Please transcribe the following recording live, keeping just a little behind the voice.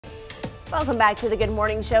Welcome back to the Good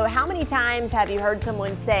Morning Show. How many times have you heard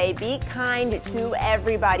someone say, be kind to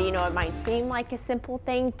everybody? You know, it might seem like a simple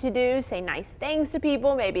thing to do, say nice things to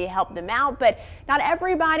people, maybe help them out, but not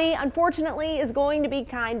everybody, unfortunately, is going to be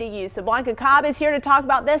kind to you. So Blanca Cobb is here to talk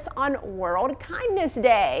about this on World Kindness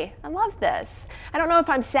Day. I love this. I don't know if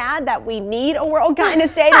I'm sad that we need a World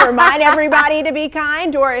Kindness Day to remind everybody to be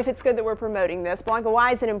kind, or if it's good that we're promoting this. Blanca,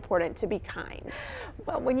 why is it important to be kind?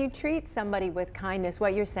 Well, when you treat somebody with kindness,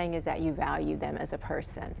 what you're saying is that you value them as a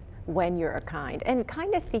person when you're kind. And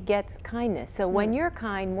kindness begets kindness. So when you're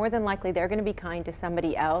kind, more than likely they're going to be kind to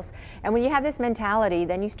somebody else. And when you have this mentality,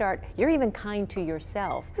 then you're even kind to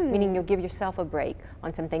yourself, meaning you'll give yourself a break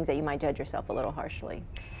on some things that you might judge yourself a little harshly.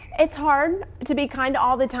 It's hard to be kind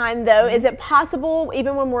all the time, though. Is it possible,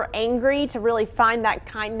 even when we're angry, to really find that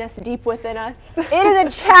kindness deep within us? It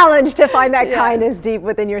is a challenge to find that kindness deep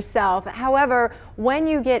within yourself. However, when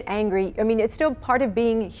you get angry, I mean, it's still part of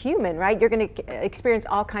being human, right? You're going to experience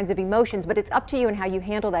all kinds of emotions, but it's up to you and how you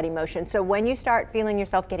handle that emotion. So when you start feeling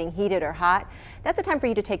yourself getting heated or hot, that's a time for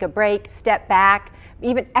you to take a break, step back,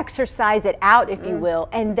 even exercise it out, if you will,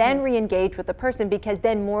 and then re-engage with the person, because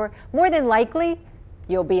then more than likely,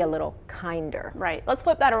 you'll be a little kinder. Right. Let's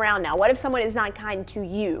flip that around now. What if someone is not kind to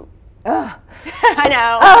you? Ugh. I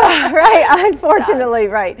know. Right. Unfortunately,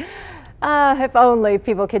 right. If only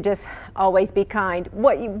people could just always be kind.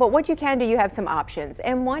 But what you can do, you have some options.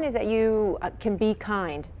 And one is that you can be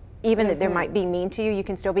kind. Even that there might be mean to you, you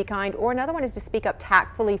can still be kind. Or another one is to speak up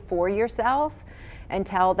tactfully for yourself and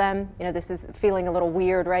tell them, you know, this is feeling a little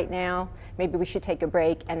weird right now. Maybe we should take a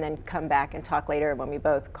break and then come back and talk later when we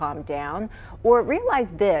both calm down. Or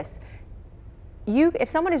realize this, if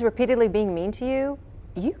someone is repeatedly being mean to you,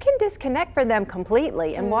 you can disconnect from them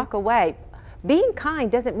completely and walk away. Being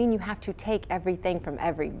kind doesn't mean you have to take everything from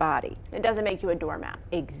everybody. It doesn't make you a doormat.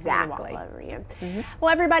 Exactly. Walk over you.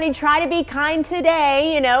 Well, everybody, try to be kind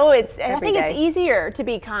today. You know, I think it's easier to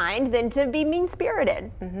be kind than to be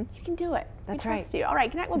mean-spirited. You can do it. That's we trust right. you. All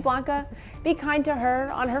right, connect with Blanca. Be kind to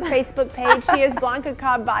her on her Facebook page. She is Blanca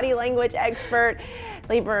Cobb, body language expert.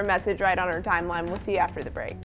 Leave her a message right on her timeline. We'll see you after the break.